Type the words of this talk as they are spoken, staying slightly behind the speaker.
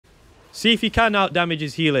See if you can out damage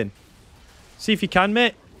his healing. See if you can,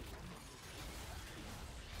 mate.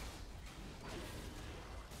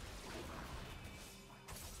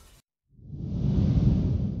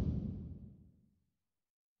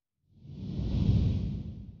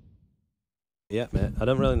 Yeah, mate. I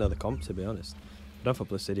don't really know the comp, to be honest. I don't for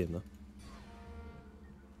Placidium, though.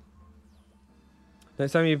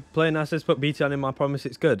 Next time you play Nasus, put BT on him, I promise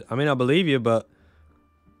it's good. I mean, I believe you, but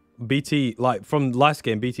BT, like, from last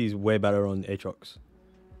game, BT is way better on Aatrox.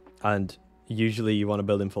 And usually you want to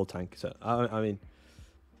build him full tank. So, I mean,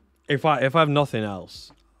 if I have nothing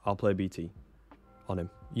else, I'll play BT on him.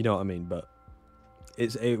 You know what I mean? But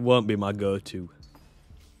it won't be my go-to.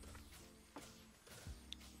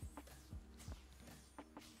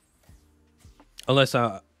 Unless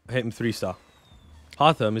I hit him 3-star.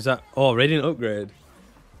 Hearthome, is that... Oh, Radiant upgrade.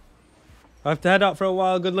 I have to head out for a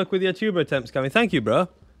while. Good luck with your tuber attempts, Cammy. Thank you, bro.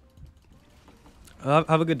 Have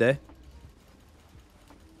a good day.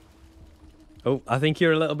 Oh, I think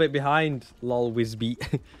you're a little bit behind, lol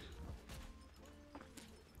Wizbeat.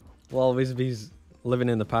 Lol Wizbeat's living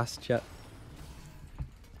in the past, chat.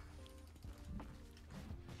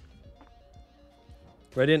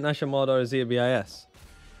 Radiant Nasha mod or Azir BIS?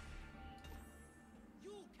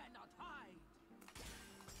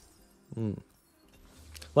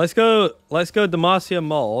 Let's go Demacia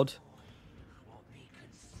mod.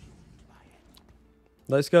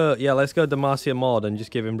 Let's go Demacia mod and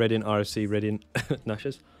just give him Radiant RFC, Radiant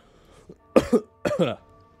Nashers.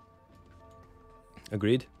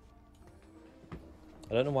 Agreed.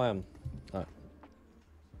 I don't know why I'm... Alright.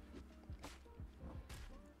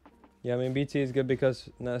 Yeah, I mean BT is good because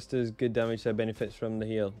Nash does good damage, so benefits from the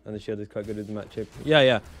heal, and the shield is quite good with the matchup.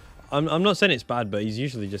 Yeah. I'm not saying it's bad, but he's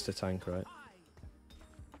usually just a tank, right?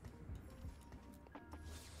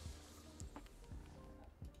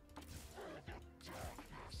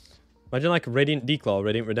 Imagine like Radiant Declaw,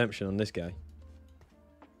 Radiant Redemption on this guy.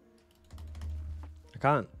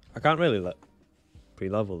 I can't really let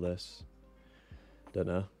pre-level this. Don't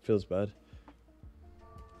know. Feels bad.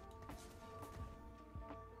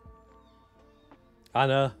 I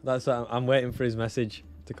know. That's what I'm waiting for his message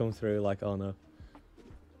to come through. Like, oh no.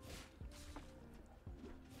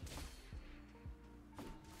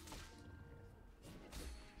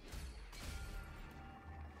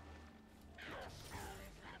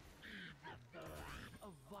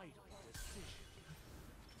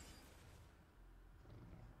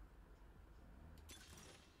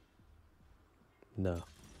 No,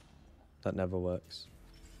 that never works.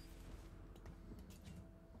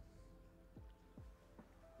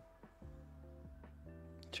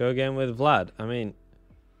 Show game with Vlad. I mean,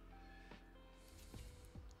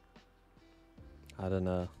 I don't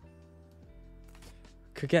know.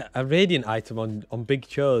 Could get a Radiant item on Big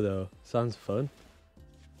Cho though. Sounds fun.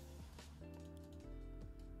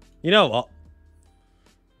 You know what?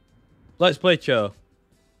 Let's play Cho.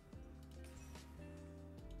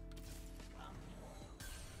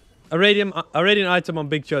 A Radiant item on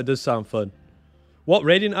Big Cho does sound fun. What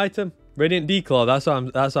Radiant item? Radiant Declaw. That's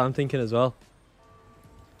what I'm thinking as well.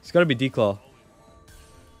 It's got to be Declaw.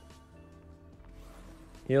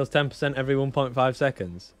 Heals 10% every 1.5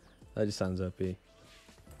 seconds. That just sounds OP.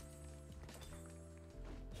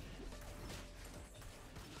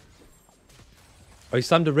 Oh, he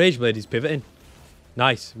slammed a Rage Blade. He's pivoting.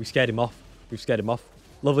 Nice. We scared him off. We've scared him off.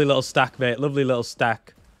 Lovely little stack, mate. Lovely little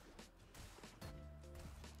stack.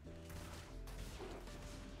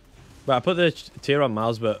 But I put the tier on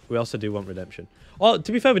Miles, but we also do want Redemption. Oh,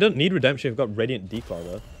 to be fair, we don't need Redemption. We've got Radiant Declaw,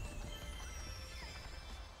 though.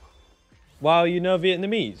 Wow, you know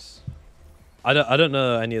Vietnamese? I don't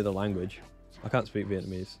know any other language. I can't speak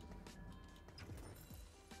Vietnamese.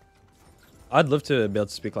 I'd love to be able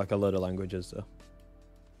to speak like a load of languages, though.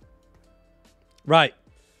 Right.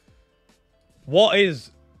 What is...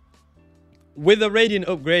 With a Radiant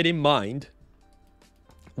upgrade in mind,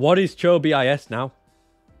 what is Cho BIS now?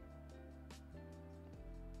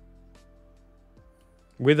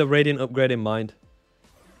 With a Radiant upgrade in mind.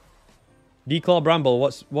 Declaw Bramble,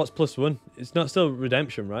 what's +1? It's not still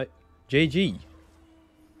Redemption, right? JG.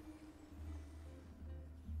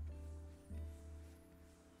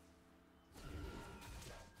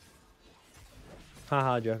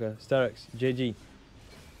 Haha, Joker. Sterix, JG.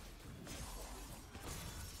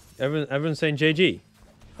 Everyone's saying JG?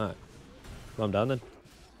 Alright. Well, I'm down then.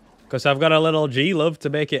 Because I've got a little G love to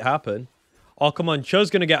make it happen. Oh, come on.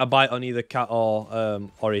 Cho's going to get a bite on either Cat or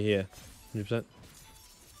Ori here. 100%.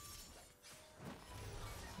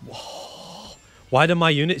 Whoa. Why do my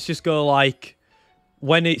units just go like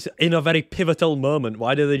when it's in a very pivotal moment,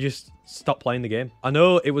 why do they just stop playing the game? I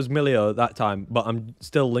know it was Milio that time, but I'm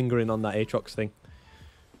still lingering on that Aatrox thing.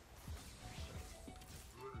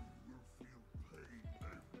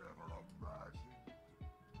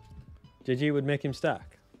 GG would make him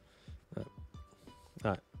stack.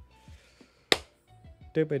 Alright.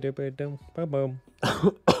 Boom, boom.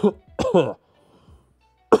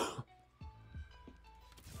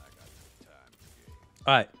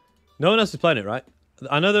 Alright. No one else is playing it, right?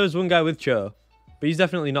 I know there was one guy with Cho, but he's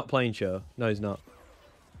definitely not playing Cho. No, he's not.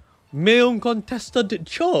 Me uncontested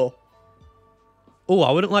Cho? Oh,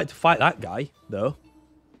 I wouldn't like to fight that guy, though.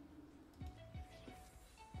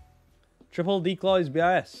 Triple declaw is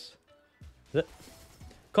BIS. Is it?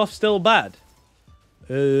 Cough still bad?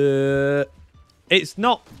 It's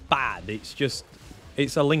not bad. It's just...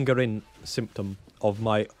 It's a lingering symptom of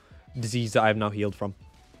my disease that I have now healed from.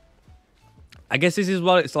 I guess this is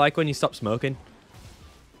what it's like when you stop smoking.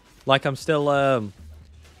 Like I'm still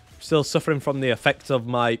suffering from the effects of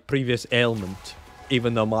my previous ailment,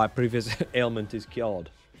 even though my previous ailment is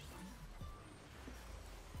cured.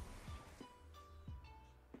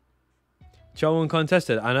 Cho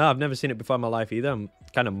uncontested. I know, I've never seen it before in my life either. I'm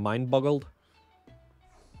kind of mind-boggled.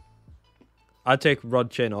 I'd take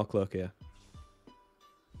Rod, Chain, or Cloak here.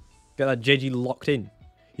 Get that JG locked in.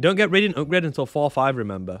 You don't get Radiant upgrade until 4-5,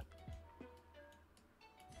 remember.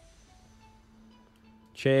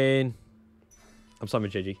 Chain. I'm sorry,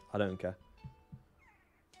 JG. I don't care.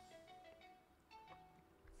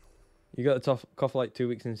 You got the tough cough like 2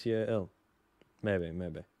 weeks into your ill. Maybe.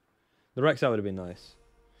 The Rex out would have been nice.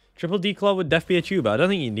 Triple declaw would def be a tuber. I don't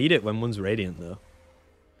think you need it when one's Radiant, though.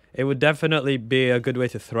 It would definitely be a good way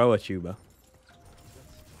to throw a tuber.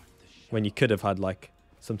 When you could have had, like,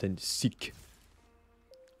 something sick.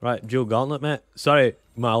 Right, dual gauntlet, mate. Sorry,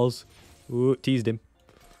 Miles. Ooh, teased him.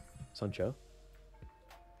 Sancho.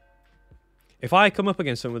 If I come up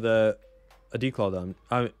against him with a declaw, then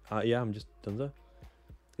yeah, I'm just done there.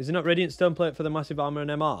 Is it not Radiant Stone Plate for the massive armor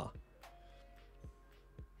and MR?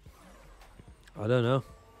 I don't know.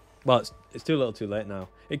 Well, it's too little too late now.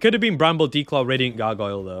 It could have been Bramble, Declaw, Radiant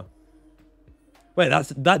Gargoyle, though. Wait,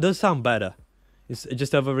 that does sound better. It's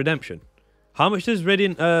just over Redemption. How much does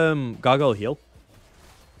Radiant Gargoyle heal?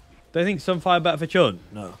 Do you think Sunfire better for Chun?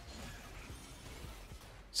 No.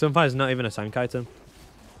 Sunfire is not even a Sank item.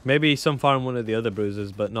 Maybe Sunfire on one of the other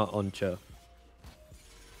bruisers, but not on Cho.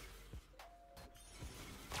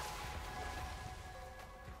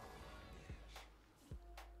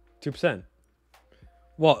 %2.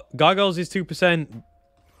 What? Gargoyles is 2%.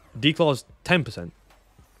 Declaw's 10%.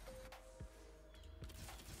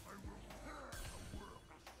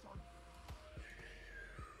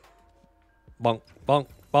 Bonk, bonk,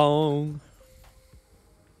 bonk.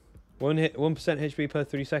 1% HP per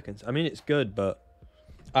 3 seconds. I mean, it's good, but...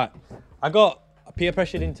 Alright. I got peer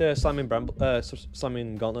pressured into slamming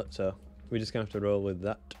slamming Gauntlet, so we're just going to have to roll with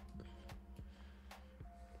that.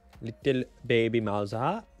 Little baby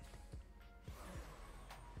Mauser.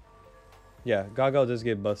 Yeah, Gargoyle does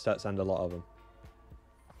give both stats and a lot of them.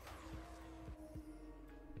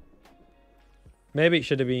 Maybe it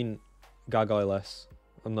should have been Gargoyle less.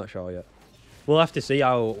 I'm not sure yet. We'll have to see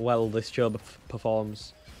how well this Cho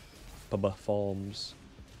performs.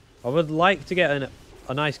 I would like to get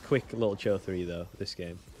a nice quick little Cho 3 though, this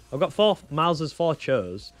game. I've got 4 Miles's, 4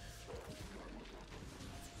 Chos.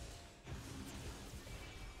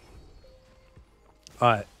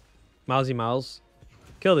 Alright. Milesy Miles.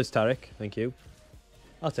 Kill this Taric, thank you.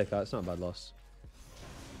 I'll take that, it's not a bad loss.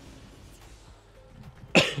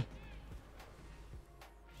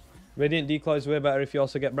 Radiant Declaw is way better if you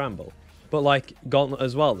also get Bramble. But like Gauntlet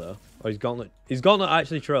as well though. Or is Gauntlet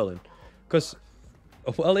actually trolling? Because,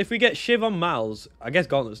 well, if we get Shiv on Miles, I guess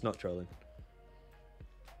Gauntlet's not trolling.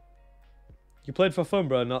 You played for fun,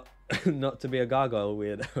 bro, not to be a gargoyle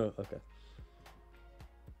weird. Okay.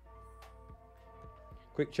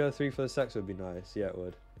 Quick Cho 3 for the stacks would be nice. Yeah, it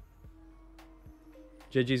would.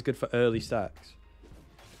 JG's good for early stacks.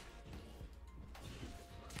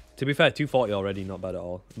 To be fair, 240 already, not bad at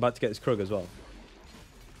all. I'm about to get this Krug as well.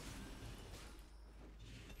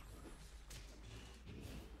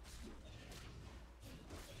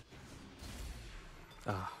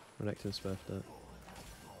 Ah, Renekton smurfed that.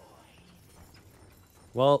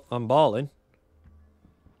 Well, I'm balling.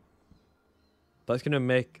 That's going to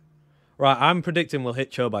make... Right, I'm predicting we'll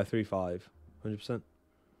hit Cho by 3-5. 100%.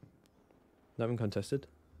 Not even contested.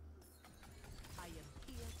 I am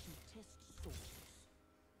here to test sources.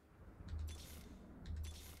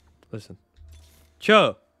 Listen.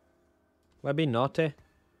 Cho! We're being naughty.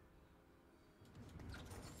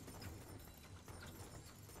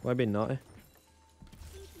 We're being naughty.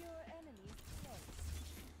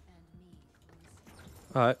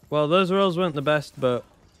 Alright, well, those rolls weren't the best, but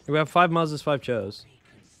we have 5 Mazdas, 5 Chos.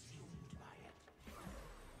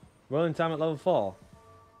 Rolling time at level 4.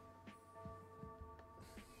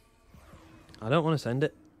 I don't want to send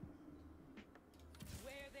it.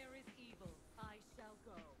 Where there is evil, I shall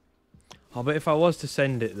go. Oh, but if I was to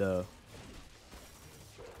send it, though.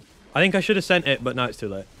 I think I should have sent it, but now it's too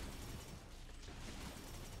late.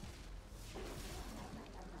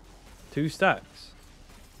 2 stacks.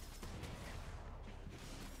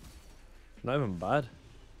 Not even bad.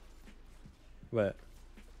 Wait.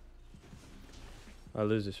 I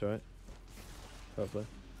lose this, right? Hopefully.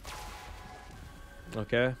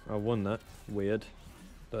 Okay, I won that. Weird.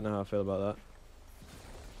 Don't know how I feel about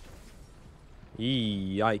that.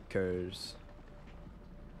 Yikers.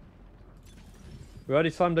 We already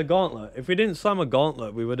slammed a gauntlet. If we didn't slam a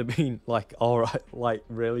gauntlet, we would have been, like, alright, like,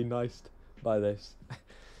 really nice by this.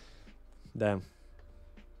 Damn.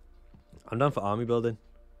 I'm done for army building.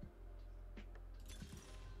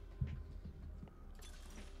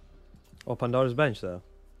 Oh, Pandora's bench, though.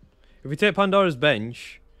 If we take Pandora's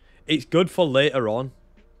bench, it's good for later on.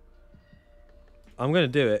 I'm going to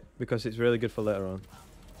do it because it's really good for later on.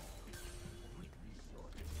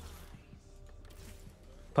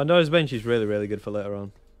 Pandora's bench is really, really good for later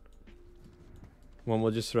on. When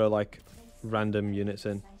we'll just throw, like, random units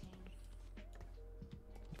in.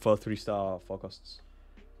 For 3-star forecasts.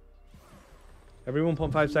 Every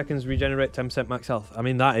 1.5 seconds regenerate 10% max health. I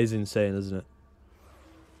mean, that is insane, isn't it?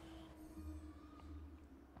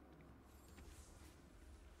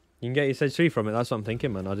 You can get your Sedge 3 from it. That's what I'm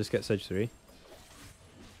thinking, man. I'll just get Sedge 3.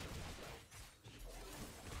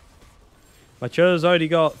 My Cho's already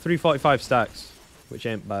got 345 stacks, which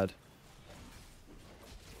ain't bad.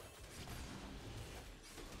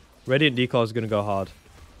 Radiant Declaw is going to go hard.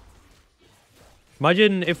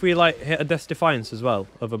 Imagine if we like hit a Death's Defiance as well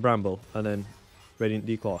of a Bramble and then Radiant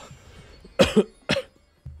Declaw.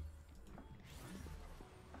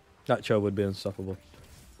 That Cho would be unstoppable.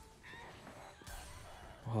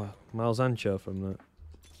 Oh, Miles and Cho from that.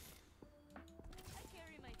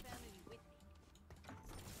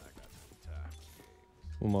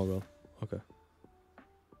 One more roll. Okay.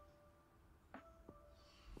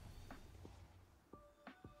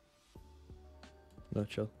 No,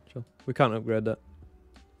 chill. We can't upgrade that.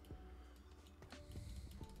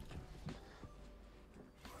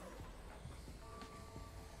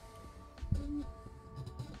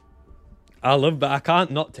 I love, but I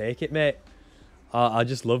can't not take it, mate. I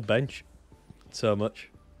just love bench so much.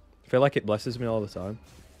 I feel like it blesses me all the time.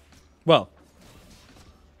 Well,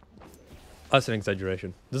 that's an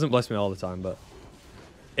exaggeration. It doesn't bless me all the time, but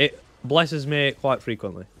it blesses me quite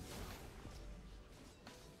frequently.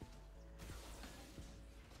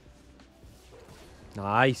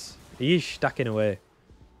 Nice. He's stacking away.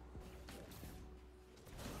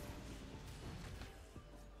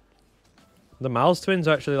 The Miles twins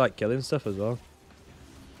are actually like killing stuff as well.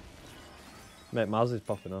 Mate, Miles is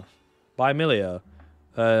popping off. Buy Milio?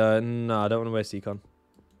 No, I don't want to waste econ.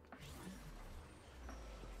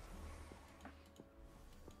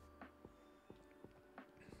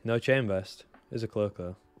 No chain vest. There's a cloak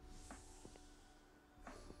though.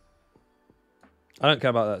 I don't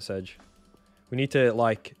care about that Sedge. We need to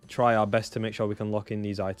like try our best to make sure we can lock in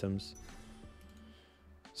these items.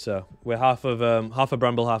 So we're half a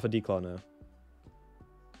Bramble, half a Declaw now.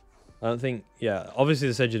 I don't think, yeah, obviously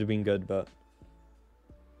the Sedge would have been good, but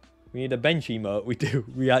we need a bench emote. We do.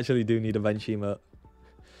 We actually do need a bench emote.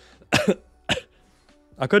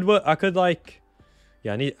 I could like,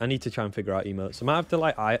 yeah, I need to try and figure out emotes. I might have to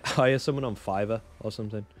like hire someone on Fiverr or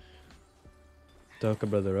something. To hook a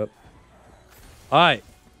brother up. Alright,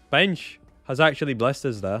 bench has actually blessed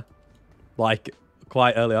us there. Like,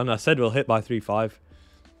 quite early on. I said we'll hit by 3-5.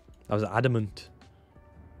 I was adamant.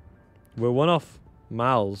 We're one off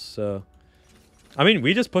Miles, so I mean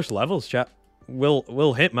we just push levels, chat.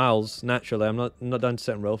 We'll hit Miles naturally. I'm not down to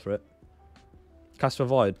set and roll for it. Cast for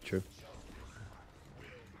Void, true.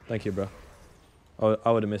 Thank you, bro.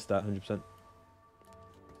 I would have missed that 100%.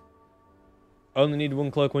 Only need 1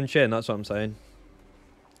 cloak, 1 chain, that's what I'm saying.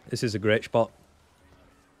 This is a great spot.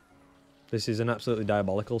 This is an absolutely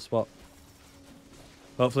diabolical spot.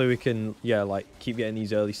 Hopefully we can, yeah, like keep getting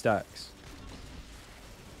these early stacks.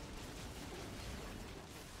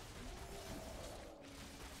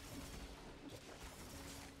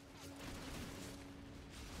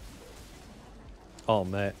 Oh,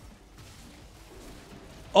 mate.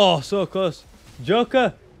 Oh, so close.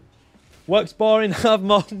 Joker. Work's boring, have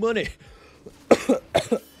more money.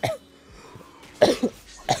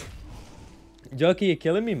 Joker, you're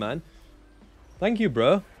killing me, man. Thank you,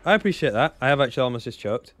 bro. I appreciate that. I have actually almost just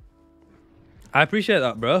choked. I appreciate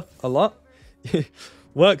that, bro. A lot.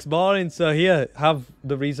 Work's boring, so here, have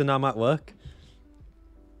the reason I'm at work.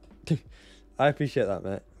 I appreciate that,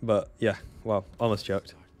 mate. But yeah, wow, almost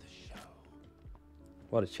choked.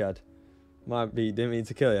 What a chad. Might be, didn't mean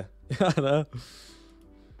to kill you. I know.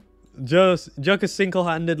 Joker's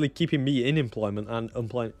single-handedly keeping me in employment and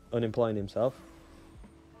unemploying himself.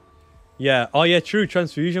 Yeah, oh yeah, true.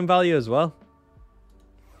 Transfusion value as well.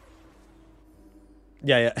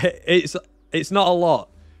 Yeah, it's not a lot,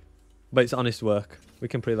 but it's honest work. We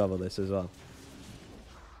can pre-level this as well.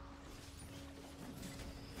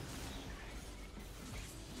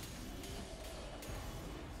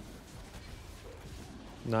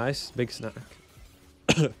 Nice, big snack.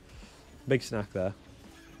 Big snack there.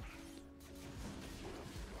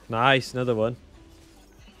 Nice, another one.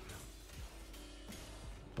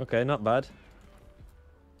 Okay, not bad.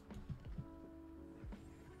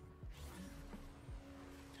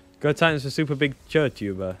 Go Titans for super big Cho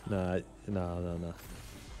tuber. No.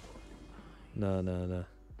 No.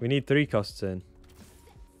 We need 3 costs in.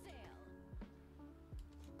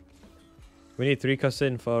 We need 3 costs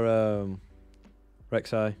in for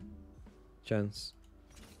Rek'Sai. Chance.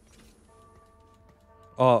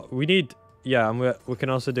 Oh, we need... Yeah, and we can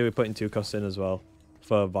also do putting 2 costs in as well.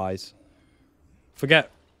 For Vise. Forget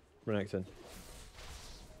Renekton.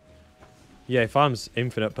 Yeah, he farms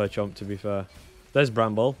infinite per chomp, to be fair. There's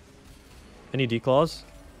Bramble. Any declaws?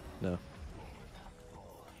 No.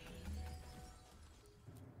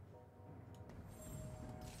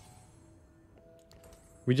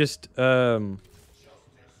 We just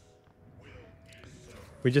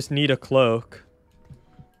need a cloak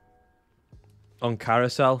on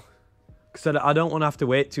carousel. Because I don't want to have to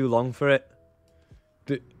wait too long for it.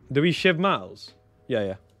 Do we shiv Miles?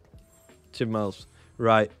 Yeah. Shiv Miles.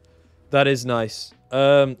 Right. That is nice.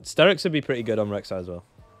 Sterix would be pretty good on Rek'Sai as well.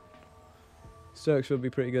 Sterix would be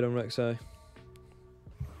pretty good on Rek'Sai.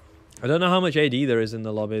 I don't know how much AD there is in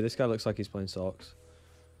the lobby. This guy looks like he's playing Socks.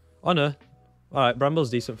 Oh no. Alright, Bramble's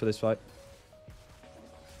decent for this fight.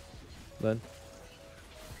 Then.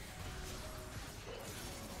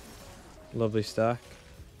 Lovely stack.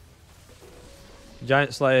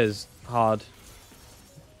 Giant Slayer's hard.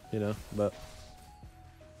 You know, but...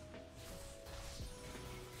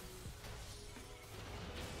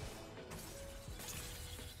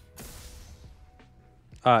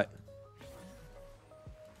 Alright.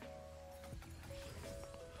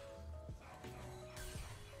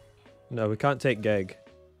 No, we can't take Geg.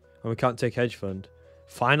 And we can't take Hedge Fund.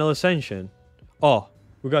 Final Ascension. Oh,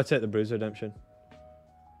 we gotta take the Bruiser Redemption.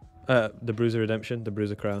 The Bruiser Redemption, the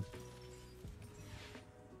Bruiser Crown.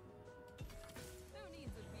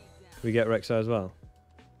 We get Rek'Sai as well.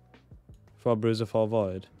 4 Bruiser, 4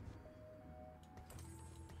 Void.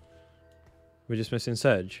 We're just missing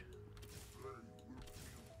Sedge.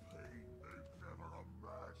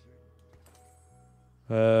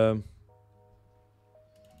 Then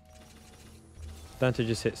to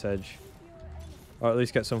just hit Sedge. Or at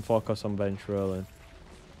least get some focus on bench rolling.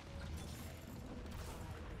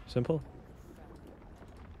 Simple.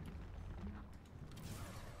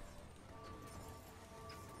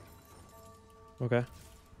 Okay.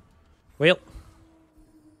 Well.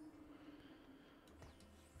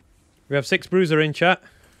 We have 6 Bruiser in chat.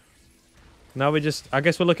 Now we just... I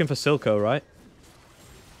guess we're looking for Silco, right?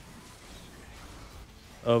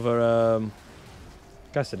 Over,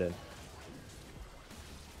 Cassidin.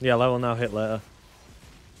 Yeah, level now, hit later.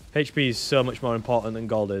 HP is so much more important than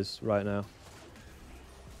gold is right now.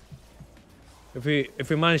 If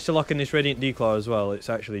we manage to lock in this Radiant Declaw as well, it's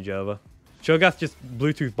actually Jova. CHO'GATH just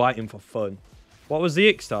Bluetooth biting for fun. What was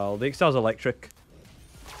the Ixtal? The Ixtal's electric.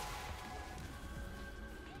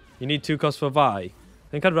 You need 2 costs for Vi. I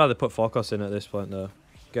think I'd rather put 4 costs in at this point though.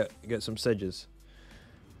 Get some Sedges.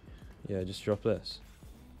 Yeah, just drop this.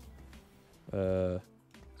 I'll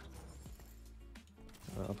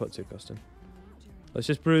put 2 costs in. Let's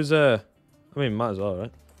just bruise. I mean, might as well,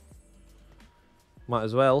 right? Might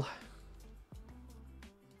as well.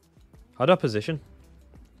 How do I position?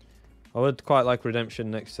 I would quite like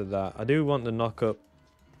Redemption next to that. I do want the knock up.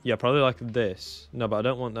 Yeah, probably like this. No, but I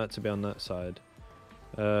don't want that to be on that side.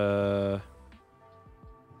 And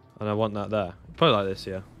I want that there. Probably like this,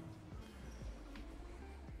 yeah.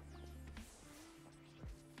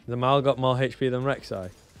 The Mal got more HP than Rek'Sai.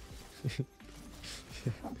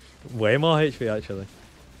 Way more HP, actually.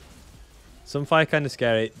 Some fire kind of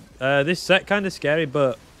scary. This set kind of scary,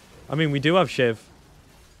 but... I mean, we do have Shiv.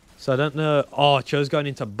 So I don't know... Oh, Cho's going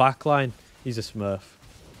into backline. He's a smurf.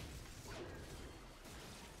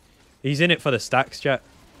 He's in it for the stacks, chat.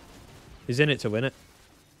 He's in it to win it.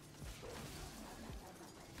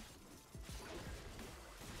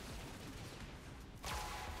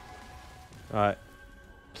 Alright.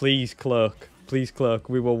 Please cloak. Please cloak.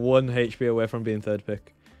 We were 1 HP away from being 3rd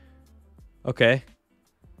pick. Okay.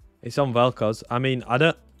 It's on Vel'Koz. I mean, I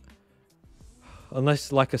don't...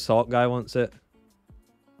 Unless, like, a Salt guy wants it.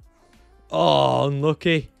 Oh,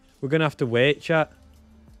 unlucky. We're going to have to wait, chat.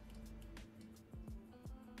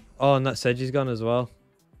 Oh, and that Sedge's gone as well.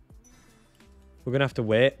 We're going to have to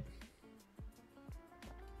wait.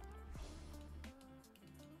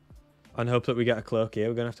 And hope that we get a cloak here.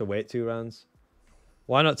 We're going to have to wait 2 rounds.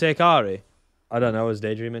 Why not take Ari? I don't know. I was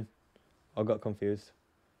daydreaming. I got confused.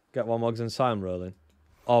 Get 1 Mogs and Sion rolling.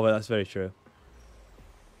 Oh, but that's very true.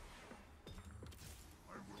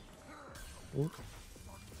 Ooh.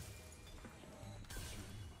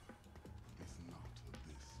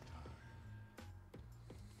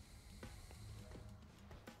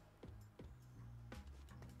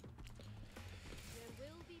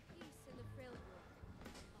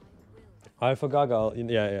 I forgot.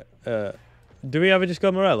 Yeah. Do we ever just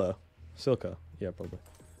go Morello? Silco? Yeah, probably.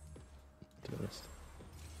 To be honest.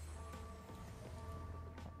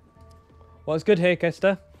 What's good? Hey,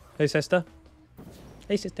 Kester. Hey, sister.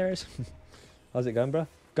 Hey, sisters. How's it going, bro?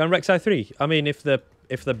 Going Rek'Sai 3. I mean, if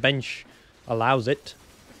the bench allows it.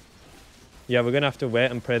 Yeah, we're gonna have to wait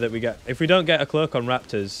and pray that we get. If we don't get a cloak on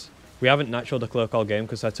Raptors, we haven't naturaled a cloak all game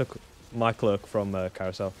because I took my cloak from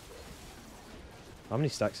Carousel. How many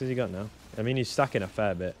stacks has he got now? I mean, he's stacking a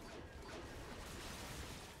fair bit.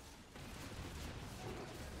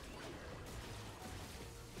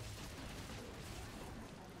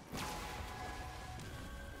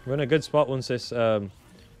 We're in a good spot once this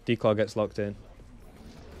declaw gets locked in.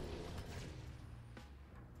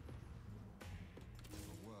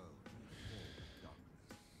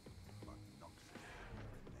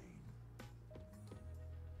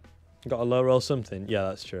 Got a low roll something? Yeah,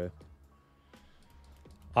 that's true.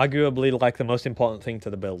 Arguably, like, the most important thing to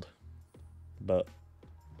the build. But...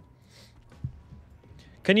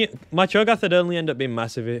 Can you... My CHO'GATH would only end up being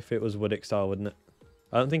massive if it was Woodick style, wouldn't it?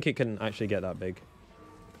 I don't think it can actually get that big.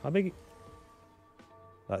 How big?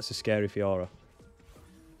 That's a scary Fiora.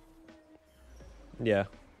 Yeah.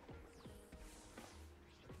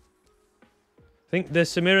 I think the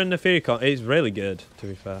Samira and the Firicon is really good, to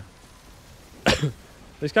be fair.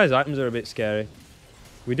 This guy's items are a bit scary.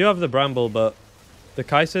 We do have the Bramble, but the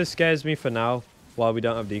Kai'Sa scares me for now, while we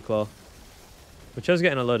don't have Declaw. Which is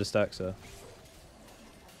getting a load of stacks, though.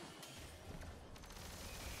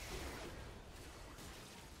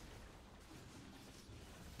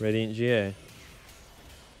 Radiant GA.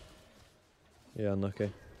 Yeah,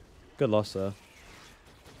 unlucky. Good loss, though.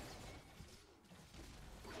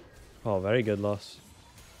 Oh, very good loss.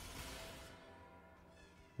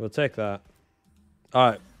 We'll take that.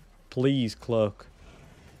 Alright. Please, cloak.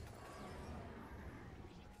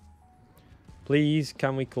 Please,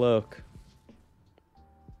 can we cloak?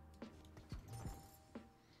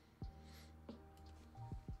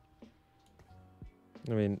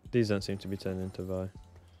 I mean, these don't seem to be turned into Vi.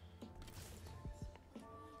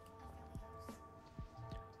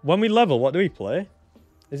 When we level, what do we play?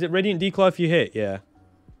 Is it Radiant Declaw if you hit? Yeah.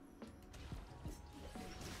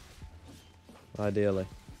 Ideally.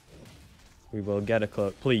 We will get a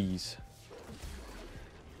cloak, please.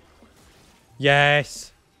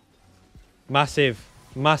 Yes! Massive.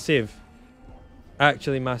 Massive.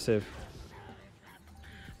 Actually massive.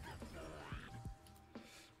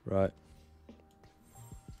 Right.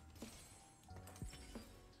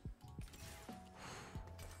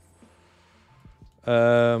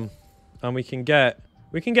 And we can get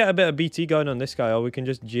a bit of BT going on this guy, or we can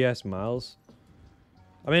just GS Miles.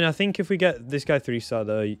 I mean, I think if we get this guy 3-star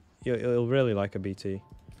though, he'll really like a BT.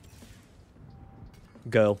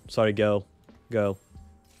 Girl. Sorry, girl. Girl.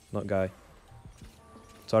 Not guy.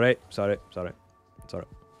 Sorry. Sion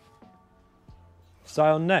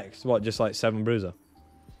next? What, just like 7 Bruiser?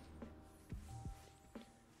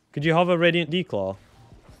 Could you hover Radiant Declaw?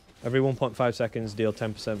 Every 1.5 seconds, deal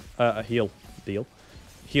 10%... heal. Deal.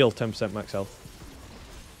 Heal 10% max health.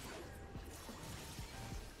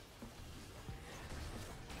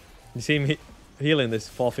 You see me healing this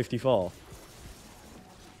 454?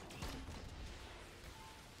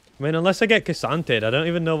 I mean, unless I get Cassanted, I don't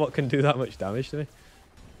even know what can do that much damage to me.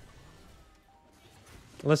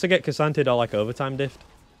 Unless I get Cassanted or like overtime diff.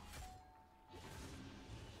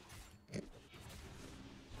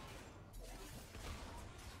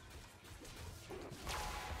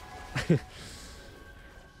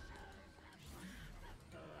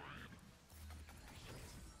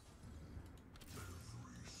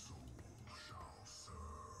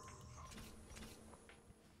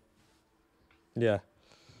 Yeah.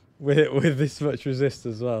 With this much resist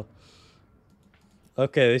as well.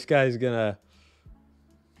 Okay, this guy's gonna...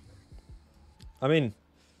 I mean,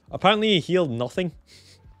 apparently he healed nothing.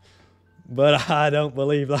 But I don't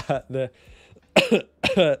believe that.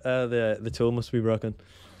 The tool must be broken.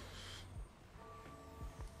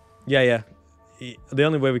 Yeah. The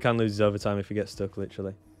only way we can lose is overtime if we get stuck,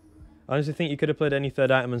 literally. I honestly think you could have played any third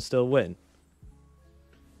item and still win.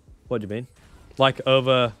 What do you mean? Like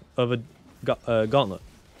over Gauntlet?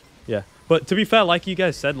 Yeah. But to be fair, like you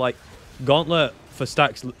guys said, like Gauntlet for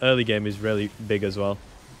stacks early game is really big as well.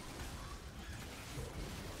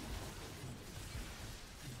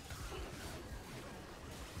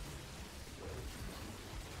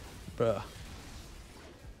 Bruh.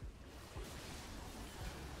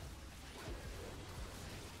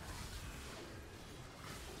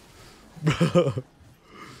 Bro.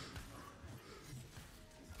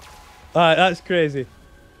 Alright, that's crazy.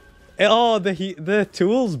 Oh, the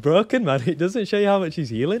tool's broken, man. It doesn't show you how much he's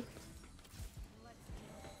healing.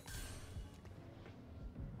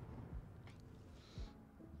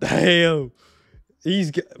 Damn.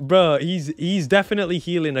 He's definitely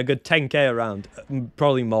healing a good 10k a round.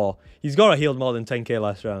 Probably more. He's got to heal more than 10k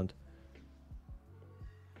last round.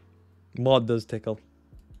 Mod does tickle.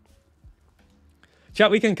 Chat,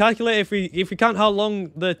 we can calculate if we count how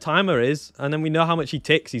long the timer is, and then we know how much he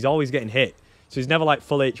ticks. He's always getting hit. So he's never like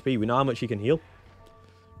full HP. We know how much he can heal.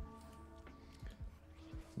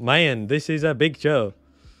 Man, this is a big show.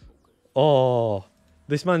 Oh,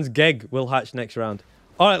 this man's Geg will hatch next round.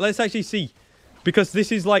 All right, let's actually see. Because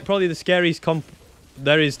this is like probably the scariest comp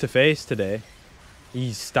there is to face today.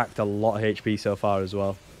 He's stacked a lot of HP so far as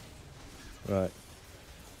well. Right.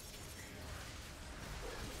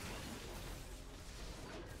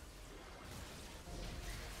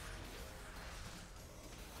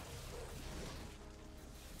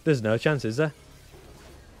 There's no chance, is there?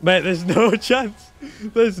 Mate, there's no chance.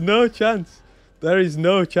 There's no chance. There is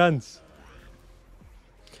no chance.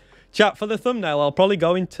 Chat, for the thumbnail, I'll probably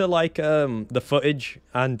go into like the footage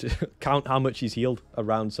and count how much he's healed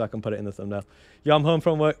around so I can put it in the thumbnail. Yo, I'm home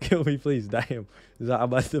from work. Kill me, please. Damn. Is that how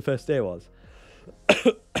bad the first day was?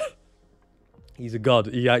 He's a god.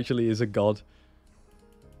 He actually is a god.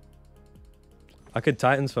 I could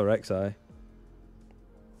Titans for Rek'Sai.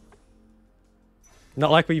 Not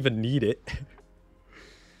like we even need it.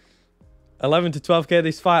 11 to 12k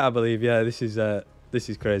this fight, I believe. Yeah, this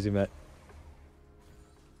is crazy, mate.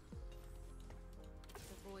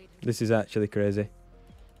 This is actually crazy.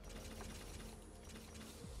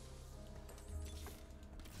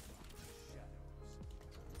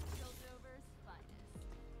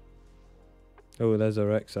 Oh, there's a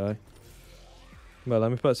Rek'Sai. Well, let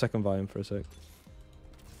me put a second volume for a sec.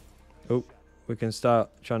 Oh, we can start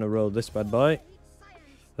trying to roll this bad boy.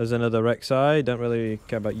 There's another Rek'Sai. Don't really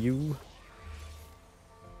care about you.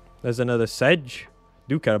 There's another Sedge.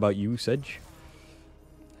 Do care about you, Sedge.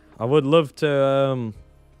 I would love to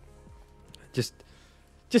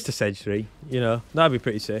just a Sedge 3, you know. That'd be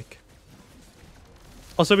pretty sick.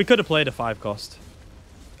 Also, we could have played a 5 cost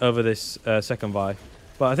over this second Vi.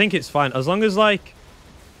 But I think it's fine. As long as, like,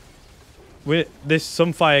 this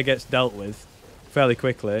Sunfire gets dealt with fairly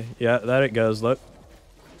quickly. Yeah, there it goes, look.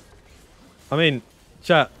 I mean,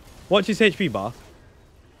 chat, watch his HP bar.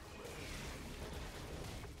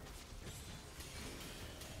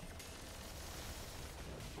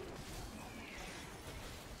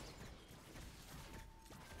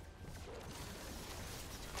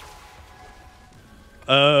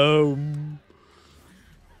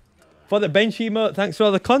 For the bench emote, thanks for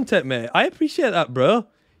all the content, mate. I appreciate that, bro.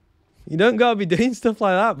 You don't gotta be doing stuff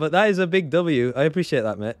like that, but that is a big W. I appreciate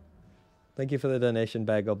that, mate. Thank you for the donation,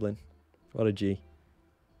 Bear Goblin. What a G.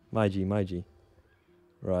 My G, my G.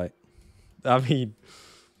 Right. I mean,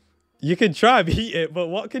 you can try beat it, but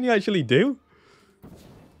what can you actually do?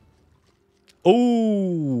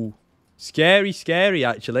 Oh, scary, scary,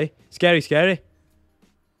 actually. Scary, scary.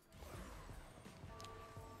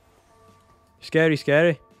 Scary,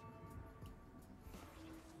 scary.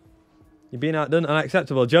 You're being outdone.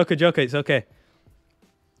 Unacceptable. Joker, Joker, it's okay.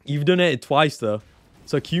 You've donated twice, though.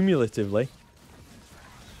 So cumulatively.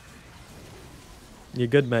 You're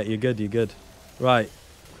good, mate. You're good. You're good. Right.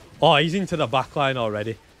 Oh, he's into the backline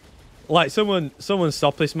already. Like, someone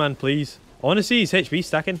stop this man, please. I want to see his HP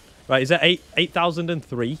stacking. Right, he's at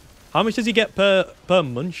 8,003. How much does he get per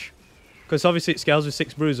munch? Because obviously it scales with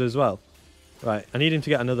 6 bruiser as well. Right, I need him to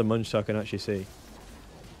get another munch so I can actually see.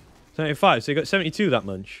 75, so he got 72 that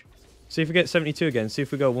munch. See if we get 72 again. See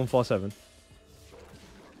if we go 147.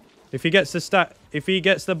 If he gets the stack, if he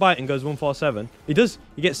gets the bite and goes 147, he does.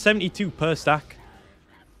 He gets 72 per stack.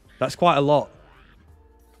 That's quite a lot.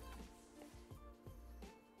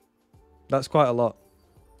 That's quite a lot.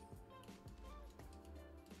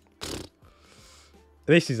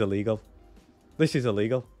 This is illegal. This is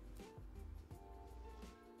illegal.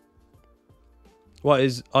 What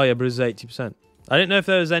is... Oh, yeah, Bruiser 80%. I didn't know if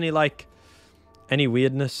there was any, like... Any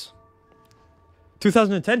weirdness.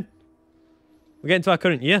 2010. We're getting to our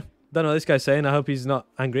current year. Don't know what this guy's saying. I hope he's not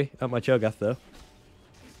angry at my CHO'GATH, though.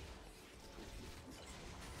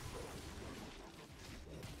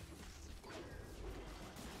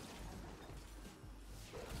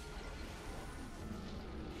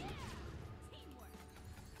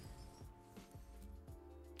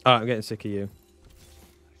 Alright, I'm getting sick of you.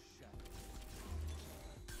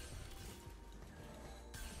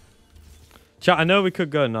 Chat, I know we could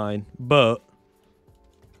go 9, but...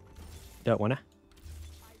 Don't wanna.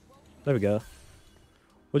 There we go.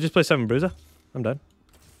 We'll just play 7 Bruiser. I'm done.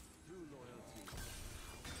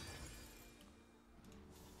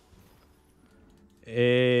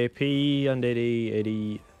 AP and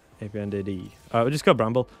AD, AP and AD. Alright, we'll just go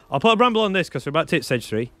Bramble. I'll put a Bramble on this because we're about to hit stage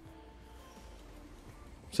 3.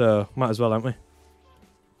 So, might as well, aren't we?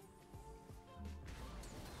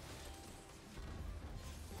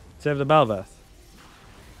 Save the Balveth.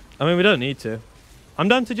 I mean, we don't need to. I'm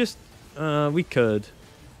down to just... we could.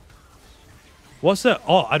 What's that?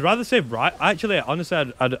 Oh, I'd rather save Rise. Actually,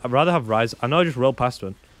 honestly, I'd rather have Rise. I know I just rolled past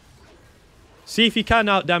one. See if you can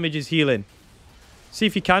out-damage his healing. See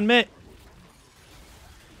if you can, mate.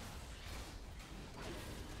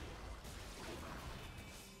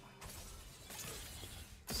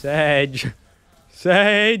 Sage.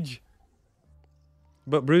 Sage.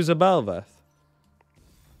 But Bruiser Balveth.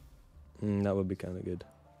 That would be kind of good.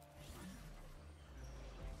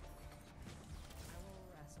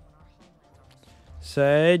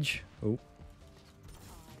 Sage. Oh.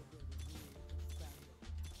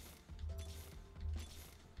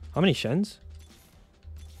 How many Shens?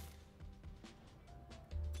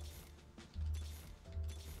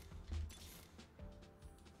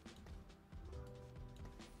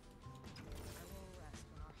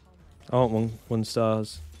 I want one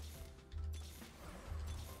stars.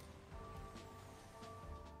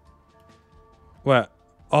 Where?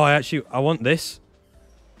 Oh, I want this.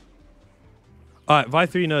 Alright, Vi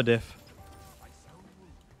 3 no diff.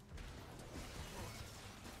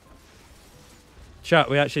 Chat,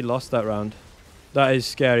 we actually lost that round. That is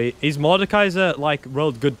scary. His Mordekaiser, like,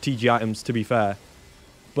 rolled good TG items, to be fair.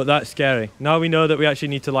 But that's scary. Now we know that we actually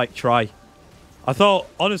need to, like, try. I thought,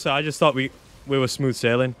 honestly, I just thought we were smooth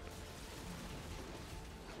sailing.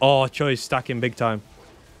 Oh, Cho is stacking big time.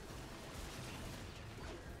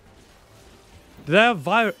 Do they have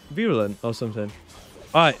Virulent or something?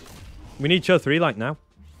 Alright. We need Cho 3, like, now.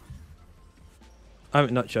 I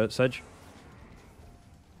mean, not Cho, Sedge.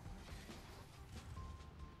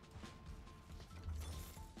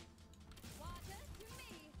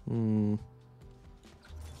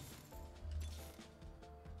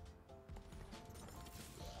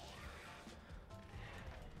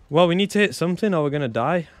 Well, we need to hit something or we're going to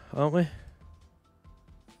die, aren't we?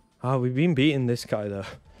 Ah, we've been beating this guy, though.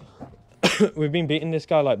 We've been beating this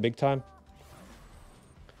guy, like, big time.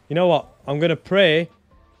 You know what? I'm going to pray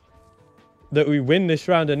that we win this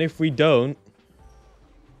round, and if we don't,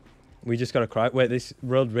 we just got to cry. Wait, this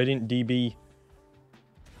World Radiant DB...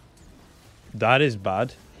 That is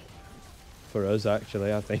bad. For us,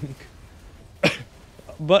 actually, I think.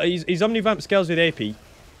 But his Omnivamp scales with AP.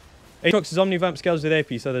 Aatrox's Omnivamp scales with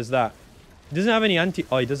AP, so there's that. He doesn't have any anti...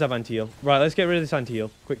 Oh, he does have anti-heal. Right, let's get rid of this anti-heal.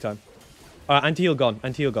 Quick time. Alright, anti-heal gone.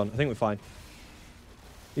 Anti-heal gone. I think we're fine.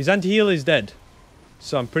 His anti-heal is dead.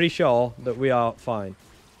 So I'm pretty sure that we are fine.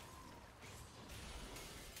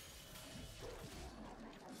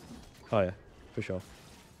 Oh yeah, for sure.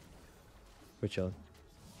 We're chilling.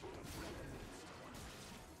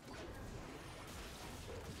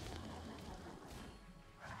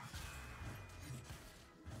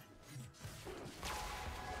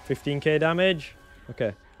 $15k damage.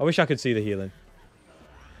 Okay. I wish I could see the healing.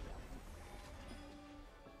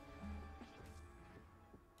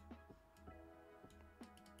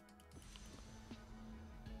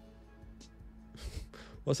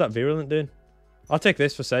 What's that Virulent doing? I'll take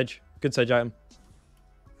this for Sedge. Good Sedge item.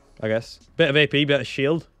 I guess. Bit of AP, bit of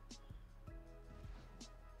shield.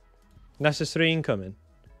 Nasus 3 incoming.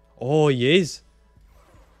 Oh, he is.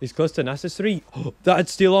 He's close to Nasus 3. Oh, that'd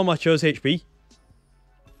steal all my Cho's HP.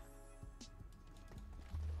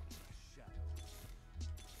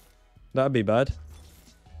 That'd be bad.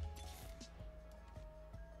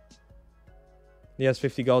 He has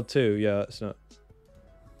 50 gold too. Yeah, it's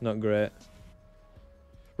not great.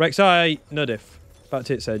 Rek'Sai, no diff. Back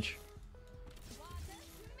to its edge.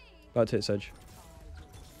 Back to its edge.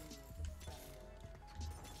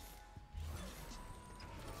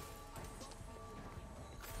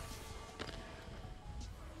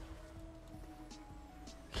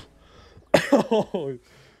 Oh.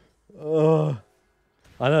 Oh.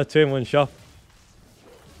 I know, 2-in-1 shop.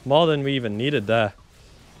 More than we even needed there.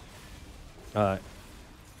 Alright.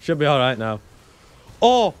 Should be alright now.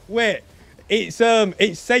 Oh, wait. It's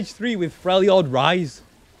Sedge 3 with Freljord Rise.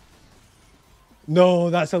 No,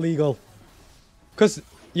 that's illegal. Because,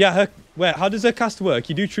 yeah, wait, how does her cast work?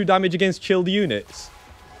 You do true damage against chilled units.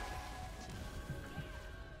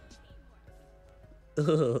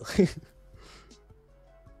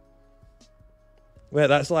 Wait,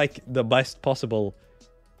 that's like the best possible.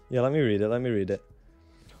 Yeah, let me read it.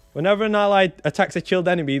 Whenever an ally attacks a chilled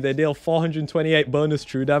enemy, they deal 428 bonus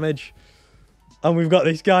true damage. And we've got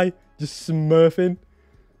this guy just smurfing.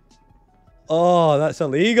 Oh, that's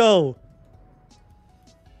illegal.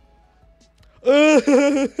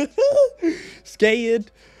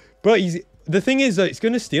 Scared. Bro, the thing is that it's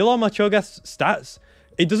going to steal all my CHO'GATH stats.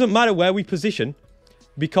 It doesn't matter where we position.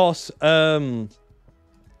 Because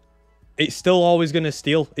it's still always going to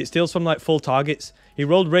steal. It steals from like full targets. He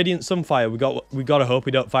rolled Radiant Sunfire. We got to hope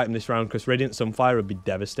we don't fight him this round because Radiant Sunfire would be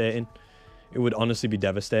devastating. It would honestly be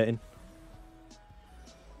devastating.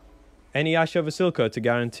 Any Ash over Silco to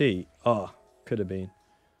guarantee? Oh, could have been.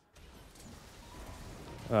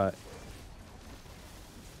 Alright.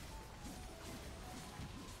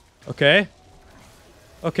 Okay.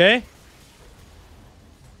 Okay.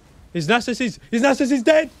 His Nasus is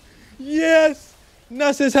dead! Yes!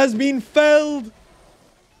 Nasus has been felled!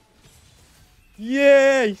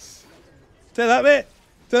 Yes! Take that, mate!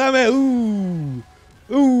 Take that, mate! Ooh!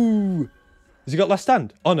 Ooh! Has he got last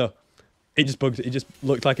stand? Oh, no. It just bugged. It just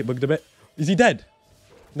looked like it bugged a bit. Is he dead?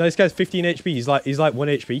 No, this guy's 15 HP. He's like 1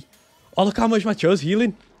 HP. Oh, look how much my Cho's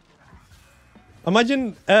healing.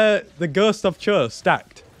 Imagine the ghost of Cho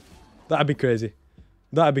stacked. That'd be crazy.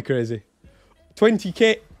 That'd be crazy.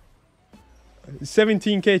 20k.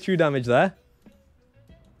 17k true damage there.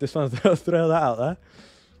 Just want to throw that out there.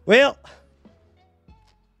 Well.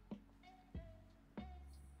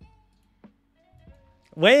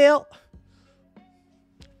 Well.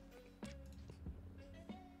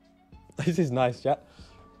 This is nice, chat.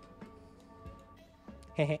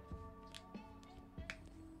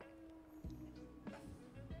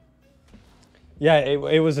 Yeah,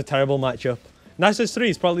 it was a terrible matchup. Nasus 3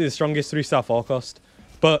 is probably the strongest 3-star forecast.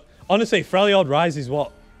 But honestly, Freljord Rise is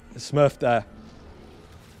what smurfed there.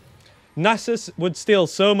 Nasus would steal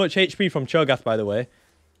so much HP from CHO'GATH, by the way.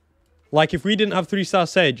 Like, if we didn't have 3-star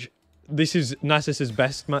Sage, this is Nasus's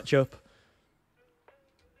best matchup.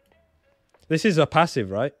 This is a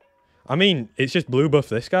passive, right? I mean, it's just blue buff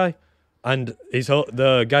this guy. And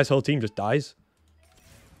the guy's whole team just dies.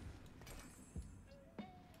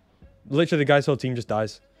 Literally, the guy's whole team just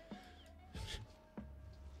dies.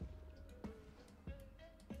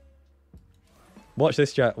 Watch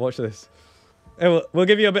this, chat. Watch this. Hey, we'll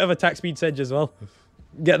give you a bit of attack speed Sedge as well.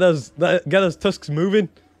 Get those tusks moving.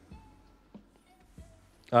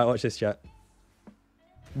 Alright, watch this, chat.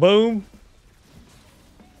 Boom.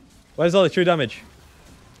 Where's all the true damage?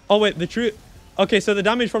 Oh, wait, the true... Okay, so the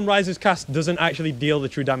damage from Rise's cast doesn't actually deal the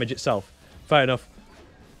true damage itself. Fair enough.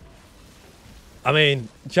 I mean,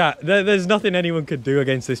 chat, there's nothing anyone could do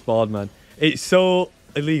against this board, man. It's so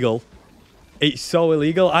illegal. It's so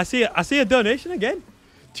illegal. I see a donation again.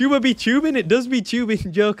 Tuber be tubing. It does be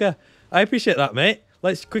tubing, Joker. I appreciate that, mate.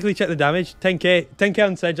 Let's quickly check the damage. 10k. 10k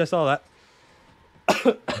on Sedge. I saw that.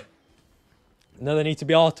 No, they need to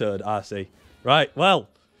be autoed, I see. Right, well,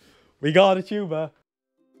 we got a tuber.